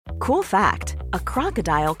Cool fact, a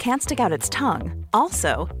crocodile can't stick out its tongue.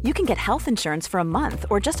 Also, you can get health insurance for a month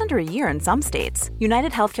or just under a year in some states.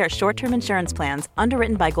 United Healthcare short-term insurance plans,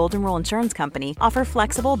 underwritten by Golden Rule Insurance Company, offer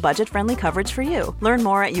flexible, budget-friendly coverage for you. Learn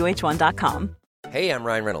more at uh1.com. Hey, I'm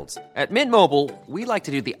Ryan Reynolds. At Mint Mobile, we like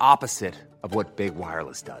to do the opposite of what Big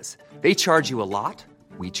Wireless does. They charge you a lot,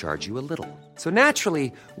 we charge you a little. So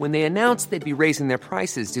naturally, when they announced they'd be raising their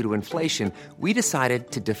prices due to inflation, we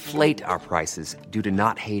decided to deflate our prices due to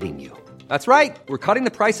not hating you. That's right. We're cutting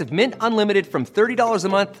the price of Mint Unlimited from $30 a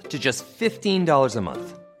month to just $15 a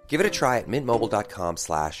month. Give it a try at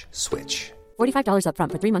mintmobile.com/switch. $45 up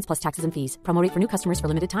front for 3 months plus taxes and fees. Promo rate for new customers for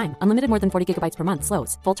limited time. Unlimited more than 40 gigabytes per month.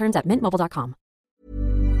 Slows full terms at mintmobile.com.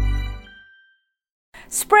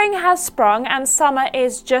 Spring has sprung and summer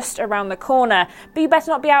is just around the corner, but you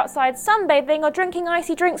better not be outside sunbathing or drinking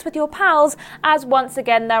icy drinks with your pals, as once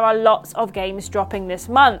again there are lots of games dropping this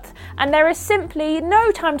month, and there is simply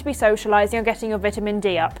no time to be socialising or getting your vitamin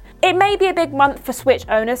D up. It may be a big month for Switch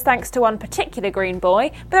owners thanks to one particular green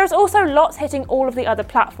boy, but there's also lots hitting all of the other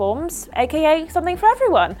platforms, aka something for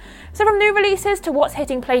everyone. So from new releases to what's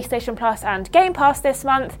hitting PlayStation Plus and Game Pass this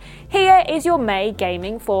month, here is your May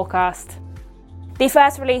gaming forecast. The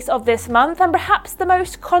first release of this month, and perhaps the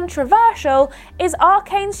most controversial, is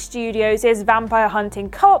Arcane Studios' vampire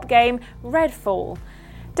hunting co-op game, Redfall.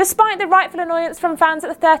 Despite the rightful annoyance from fans at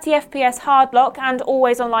the 30 FPS hardlock and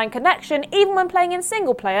always online connection, even when playing in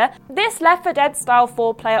single player, this Left 4 Dead style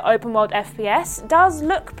 4-player open world FPS does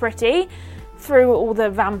look pretty through all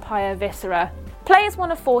the vampire viscera. Play as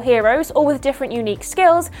one of 4 heroes, all with different unique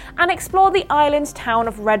skills, and explore the island town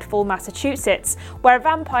of Redfall, Massachusetts, where a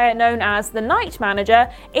vampire known as the Night Manager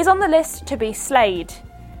is on the list to be slayed.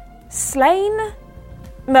 Slain?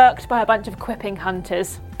 Murked by a bunch of quipping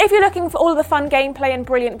hunters. If you're looking for all of the fun gameplay and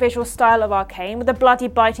brilliant visual style of Arcane, with the bloody,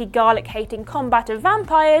 bitey, garlic-hating combat of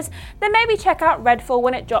vampires, then maybe check out Redfall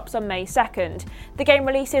when it drops on May 2nd. The game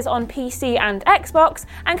releases on PC and Xbox,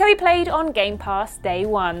 and can be played on Game Pass Day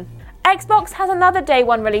 1. Xbox has another Day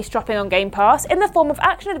 1 release dropping on Game Pass in the form of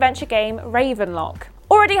action-adventure game Ravenlock.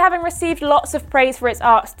 Already having received lots of praise for its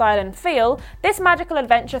art style and feel, this magical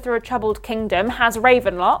adventure through a troubled kingdom has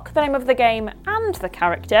Ravenlock, the name of the game and the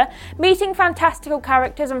character, meeting fantastical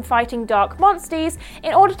characters and fighting dark monsters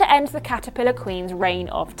in order to end the Caterpillar Queen's reign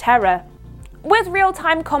of terror. With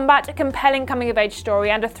real-time combat, a compelling coming-of-age story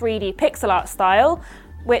and a 3D pixel art style,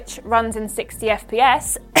 which runs in 60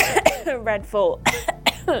 FPS, Redfall.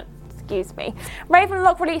 Excuse me.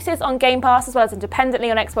 Ravenlock releases on Game Pass as well as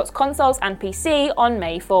independently on Xbox consoles and PC on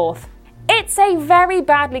May 4th. It's a very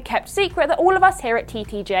badly kept secret that all of us here at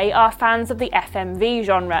TTJ are fans of the FMV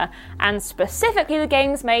genre, and specifically the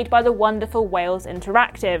games made by the wonderful Wales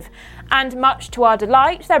Interactive. And much to our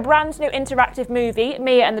delight, their brand new interactive movie,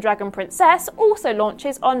 Mia and the Dragon Princess, also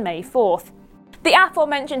launches on May 4th. The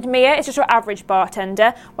aforementioned Mia is just your average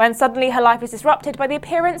bartender, when suddenly her life is disrupted by the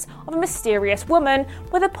appearance of a mysterious woman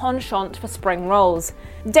with a penchant for spring rolls.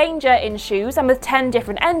 Danger ensues, and with 10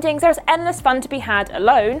 different endings, there is endless fun to be had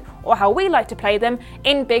alone, or how we like to play them,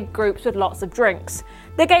 in big groups with lots of drinks.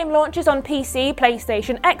 The game launches on PC,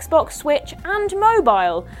 PlayStation, Xbox, Switch, and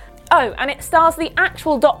mobile. Oh, and it stars the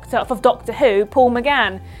actual Doctor of Doctor Who, Paul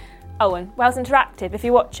McGann. Oh, and Wales Interactive, if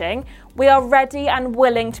you're watching, we are ready and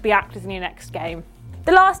willing to be actors in your next game.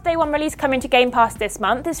 The last Day 1 release coming to Game Pass this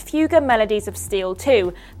month is Fuga Melodies of Steel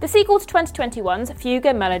 2, the sequel to 2021's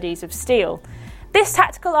Fuga Melodies of Steel. This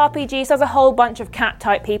tactical RPG stars a whole bunch of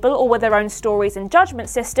cat-type people, all with their own stories and judgment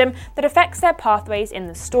system that affects their pathways in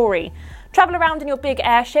the story. Travel around in your big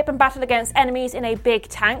airship and battle against enemies in a big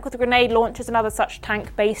tank with grenade launchers and other such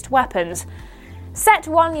tank-based weapons. Set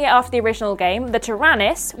 1 year after the original game, the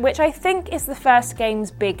Tyrannus, which I think is the first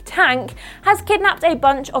game's big tank, has kidnapped a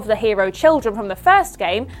bunch of the hero children from the first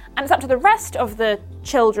game, and it's up to the rest of the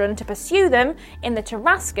children to pursue them in the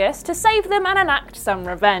Tarrascus to save them and enact some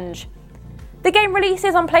revenge. The game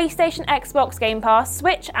releases on PlayStation, Xbox, Game Pass,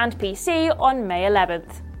 Switch and PC on May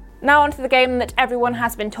 11th. Now onto the game that everyone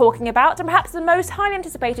has been talking about, and perhaps the most highly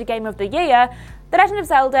anticipated game of the year, The Legend of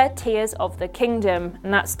Zelda Tears of the Kingdom.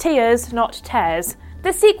 And that's tears, not tears.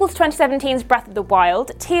 The sequel to 2017's Breath of the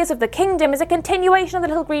Wild, Tears of the Kingdom is a continuation of the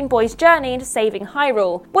little green boy's journey into saving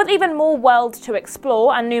Hyrule. With even more world to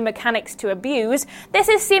explore and new mechanics to abuse, this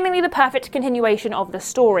is seemingly the perfect continuation of the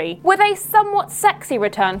story. With a somewhat sexy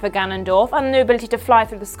return for Ganondorf and the new ability to fly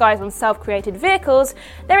through the skies on self-created vehicles,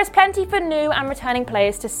 there is plenty for new and returning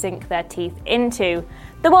players to sink their teeth into.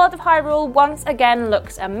 The world of Hyrule once again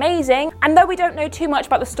looks amazing, and though we don't know too much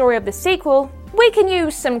about the story of the sequel, We can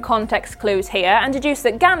use some context clues here and deduce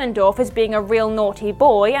that Ganondorf is being a real naughty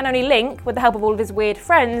boy, and only Link, with the help of all of his weird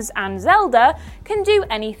friends and Zelda, can do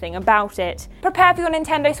anything about it. Prepare for your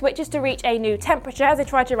Nintendo Switches to reach a new temperature as they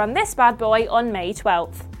try to run this bad boy on May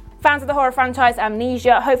 12th. Fans of the horror franchise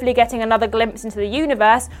Amnesia hopefully getting another glimpse into the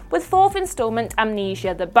universe with fourth instalment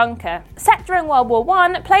Amnesia: The Bunker. Set during World War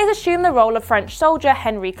I, players assume the role of French soldier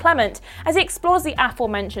Henry Clement as he explores the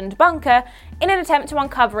aforementioned bunker in an attempt to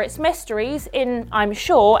uncover its mysteries in, I'm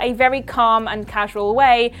sure, a very calm and casual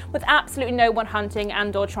way with absolutely no one hunting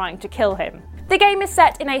and or trying to kill him. The game is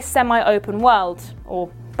set in a semi-open world,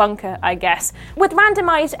 or bunker, I guess, with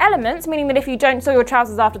randomised elements, meaning that if you don't soil your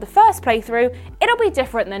trousers after the first playthrough, it'll be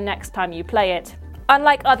different the next time you play it.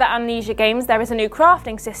 Unlike other Amnesia games, there is a new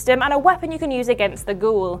crafting system and a weapon you can use against the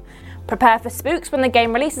ghoul. Prepare for spooks when the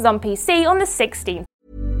game releases on PC on the 16th.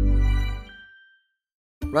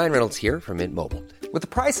 Ryan Reynolds here from Mint Mobile. With the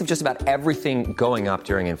price of just about everything going up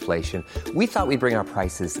during inflation, we thought we'd bring our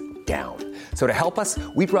prices down. So to help us,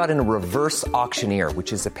 we brought in a reverse auctioneer,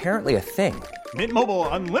 which is apparently a thing. Mint Mobile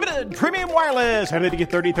Unlimited Premium Wireless. How to get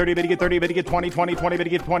 30, 30, bit to get 30, bit to get 20, 20, 20, bit to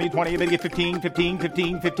get 20, 20, bit to get 15, 15,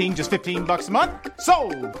 15, 15, just $15 a month?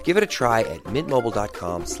 Sold! Give it a try at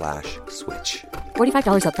mintmobile.com/switch.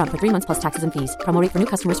 $45 up front for 3 months plus taxes and fees. Promo rate for new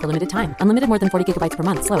customers for limited time. Unlimited more than 40 gigabytes per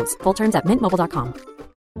month. Slows full terms at mintmobile.com.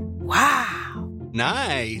 Wow.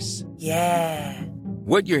 Nice. Yeah.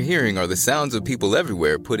 What you're hearing are the sounds of people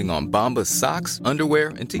everywhere putting on Bombas socks, underwear,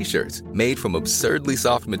 and T-shirts made from absurdly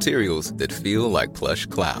soft materials that feel like plush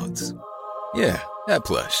clouds. Yeah, that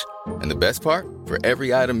plush. And the best part? For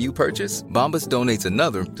every item you purchase, Bombas donates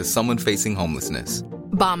another to someone facing homelessness.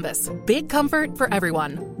 Bombas. Big comfort for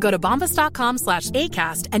everyone. Go to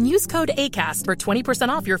bombas.com/ACAST and use code ACAST for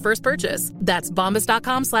 20% off your first purchase. That's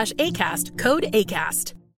bombas.com/ACAST. Code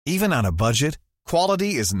ACAST. Even on a budget,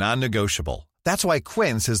 quality is non-negotiable. That's why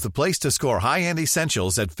Quince is the place to score high-end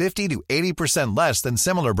essentials at 50 to 80% less than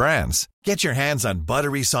similar brands. Get your hands on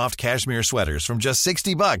buttery soft cashmere sweaters from just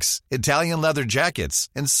 $60, Italian leather jackets,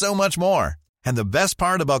 and so much more. And the best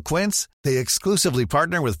part about Quince, they exclusively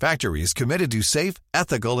partner with factories committed to safe,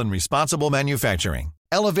 ethical, and responsible manufacturing.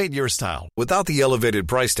 Elevate your style without the elevated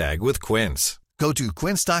price tag with Quince. Go to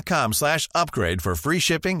quince.com/upgrade for free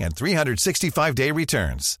shipping and 365-day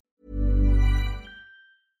returns.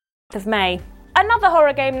 Of May. Another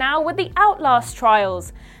horror game now with the Outlast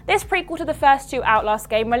Trials. This prequel to the first two Outlast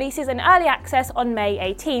game releases in early access on May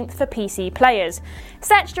 18th for PC players.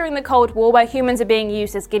 Set during the Cold War, where humans are being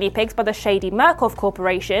used as guinea pigs by the shady Murkoff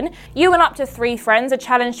Corporation, you and up to 3 friends are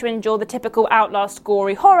challenged to endure the typical Outlast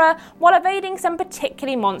gory horror while evading some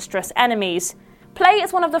particularly monstrous enemies. Play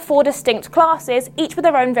as one of the 4 distinct classes, each with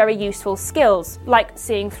their own very useful skills, like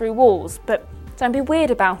seeing through walls, but don't be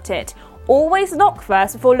weird about it. Always knock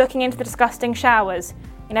first before looking into the disgusting showers.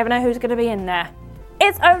 You never know who's going to be in there.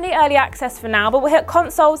 It's only early access for now, but will hit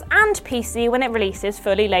consoles and PC when it releases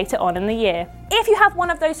fully later on in the year. If you have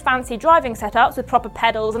one of those fancy driving setups with proper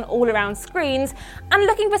pedals and all-around screens, and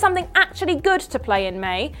looking for something actually good to play in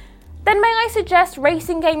May, then may I suggest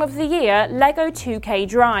Racing Game of the Year, LEGO 2K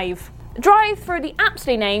Drive. Drive through the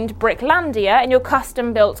aptly named Bricklandia in your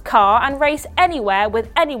custom-built car and race anywhere with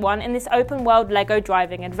anyone in this open-world LEGO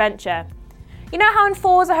driving adventure. You know how in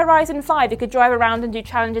Forza Horizon 5 you could drive around and do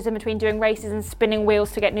challenges in between doing races and spinning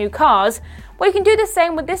wheels to get new cars? Well, you can do the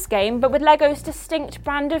same with this game, but with LEGO's distinct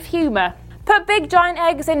brand of humour. Put big giant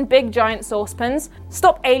eggs in big giant saucepans,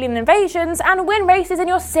 stop alien invasions, and win races in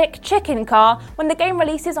your sick chicken car when the game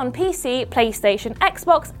releases on PC, PlayStation,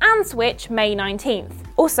 Xbox, and Switch May 19th.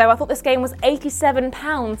 Also, I thought this game was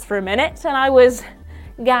 £87 for a minute, and I was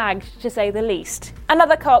gagged, to say the least.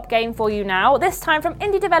 Another co-op game for you now, this time from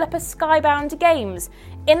indie developer Skybound Games,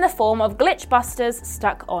 in the form of Glitchbusters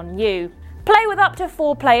Stuck on You. Play with up to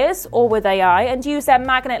 4 players, or with AI, and use their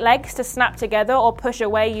magnet legs to snap together or push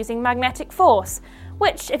away using magnetic force,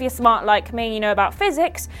 which, if you're smart like me and you know about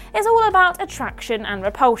physics, is all about attraction and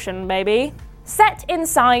repulsion, baby. Set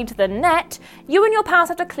inside the net, you and your pals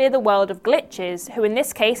have to clear the world of glitches, who in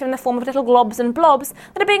this case are in the form of little globs and blobs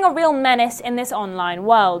that are being a real menace in this online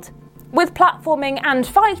world. With platforming and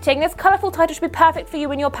fighting, this colourful title should be perfect for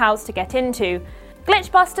you and your pals to get into.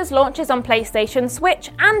 Glitchbusters launches on PlayStation,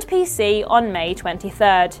 Switch and PC on May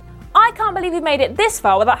 23rd. I can't believe we've made it this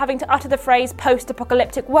far without having to utter the phrase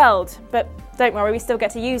post-apocalyptic world, but don't worry, we still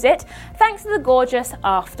get to use it, thanks to the gorgeous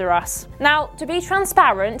After Us. Now, to be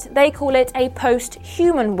transparent, they call it a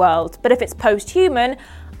post-human world, but if it's post-human,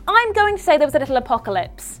 I'm going to say there was a little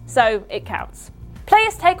apocalypse, so it counts.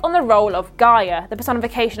 Players take on the role of Gaia, the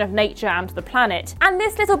personification of nature and the planet, and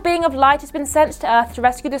this little being of light has been sent to Earth to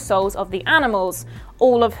rescue the souls of the animals,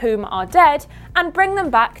 all of whom are dead, and bring them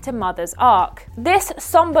back to Mother's Ark. This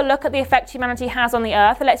somber look at the effect humanity has on the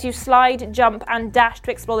Earth lets you slide, jump, and dash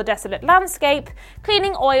to explore the desolate landscape,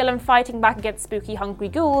 cleaning oil and fighting back against spooky hungry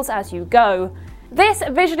ghouls as you go. This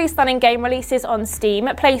visually stunning game releases on Steam,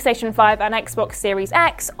 PlayStation 5 and Xbox Series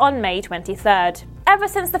X on May 23rd. Ever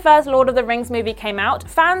since the first Lord of the Rings movie came out,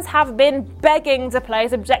 fans have been begging to play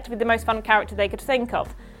as objectively the most fun character they could think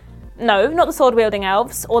of. No, not the sword-wielding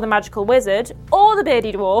elves, or the magical wizard, or the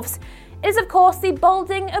beardy dwarves. It is of course the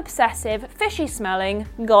balding, obsessive, fishy-smelling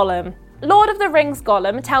Gollum. Lord of the Rings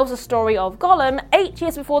Gollum tells the story of Gollum 8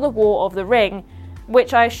 years before the War of the Ring,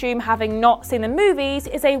 which I assume, having not seen the movies,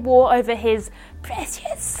 is a war over his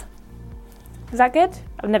precious. Is that good?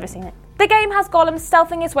 I've never seen it. The game has Gollum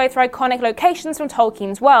stealthing his way through iconic locations from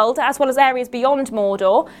Tolkien's world, as well as areas beyond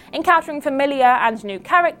Mordor, encountering familiar and new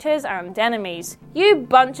characters and enemies. You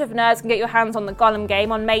bunch of nerds can get your hands on the Gollum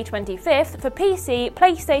game on May 25th for PC,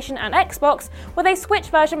 PlayStation and Xbox, with a Switch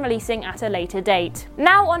version releasing at a later date.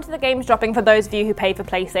 Now onto the games dropping for those of you who pay for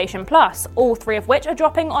PlayStation Plus, all 3 of which are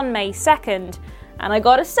dropping on May 2nd. And I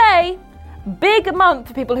gotta say, big month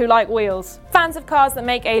for people who like wheels. Fans of cars that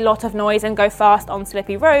make a lot of noise and go fast on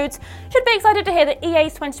slippy roads should be excited to hear that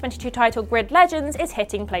EA's 2022 title Grid Legends is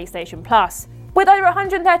hitting PlayStation Plus. With over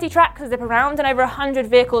 130 tracks to zip around and over 100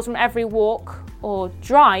 vehicles from every walk or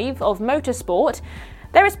drive of motorsport,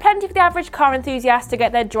 there is plenty for the average car enthusiast to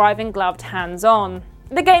get their driving gloved hands on.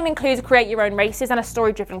 The game includes create your own races and a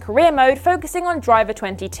story-driven career mode focusing on Driver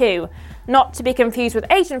 22, not to be confused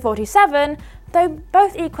with Agent 47, though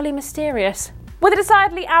both equally mysterious. With a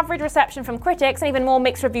decidedly average reception from critics and even more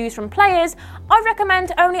mixed reviews from players, I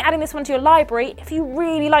recommend only adding this one to your library if you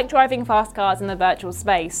really like driving fast cars in the virtual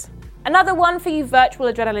space. Another one for you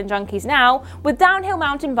virtual adrenaline junkies now, with downhill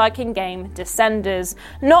mountain biking game Descenders,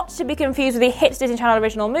 not to be confused with the hit Disney Channel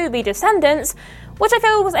original movie Descendants, which I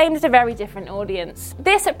feel was aimed at a very different audience.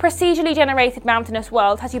 This procedurally generated mountainous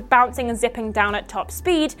world has you bouncing and zipping down at top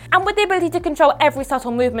speed, and with the ability to control every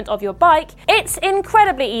subtle movement of your bike, it's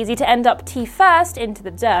incredibly easy to end up T-first into the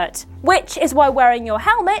dirt, which is why wearing your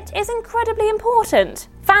helmet is incredibly important.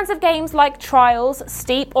 Fans of games like Trials,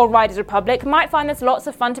 Steep or Riders Republic might find there's lots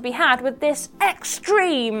of fun to be had with this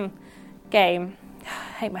extreme game. I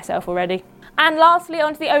hate myself already. And lastly,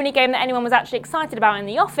 onto the only game that anyone was actually excited about in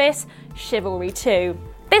the office, Chivalry 2.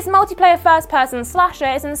 This multiplayer first-person slasher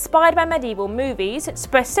is inspired by medieval movies,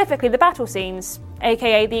 specifically the battle scenes,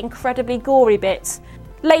 aka the incredibly gory bits.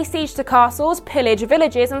 Lay siege to castles, pillage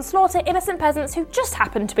villages and slaughter innocent peasants who just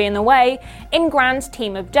happen to be in the way in grand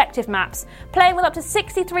team objective maps, playing with up to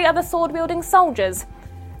 63 other sword-wielding soldiers.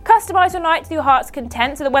 Customise your knight to your heart's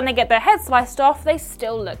content so that when they get their heads sliced off, they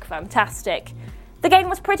still look fantastic. The game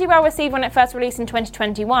was pretty well received when it first released in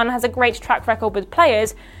 2021, has a great track record with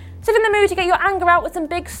players, so if in the mood to get your anger out with some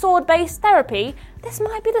big sword-based therapy, this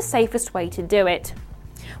might be the safest way to do it.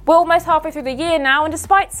 We're almost halfway through the year now, and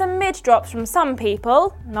despite some mid-drops from some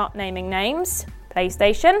people, not naming names,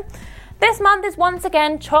 PlayStation, this month is once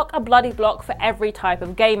again chock-a-bloody-block for every type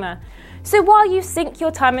of gamer. So while you sink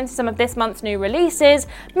your time into some of this month's new releases,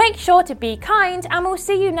 make sure to be kind, and we'll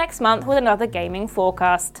see you next month with another gaming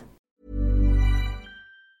forecast.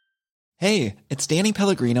 Hey, it's Danny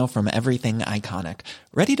Pellegrino from Everything Iconic.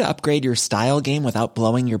 Ready to upgrade your style game without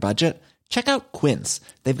blowing your budget? Check out Quince.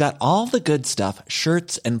 They've got all the good stuff,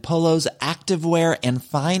 shirts and polos, activewear, and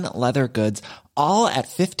fine leather goods, all at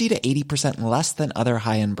 50 to 80% less than other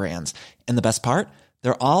high-end brands. And the best part?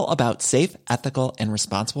 They're all about safe, ethical, and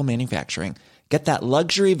responsible manufacturing. Get that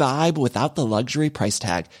luxury vibe without the luxury price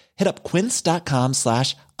tag. Hit up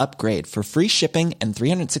quince.com/upgrade for free shipping and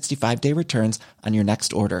 365-day returns on your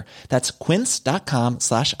next order. That's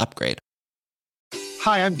quince.com/upgrade.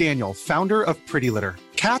 Hi, I'm Daniel, founder of Pretty Litter.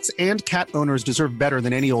 Cats and cat owners deserve better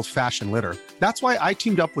than any old-fashioned litter. That's why I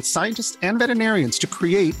teamed up with scientists and veterinarians to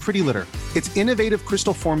create Pretty Litter. Its innovative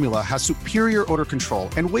crystal formula has superior odor control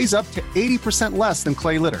and weighs up to 80% less than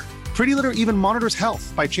clay litter. Pretty Litter even monitors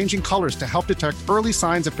health by changing colors to help detect early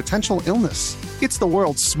signs of potential illness. It's the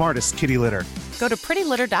world's smartest kitty litter. Go to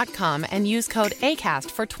prettylitter.com and use code ACAST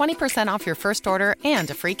for 20% off your first order and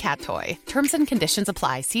a free cat toy. Terms and conditions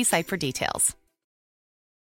apply. See site for details.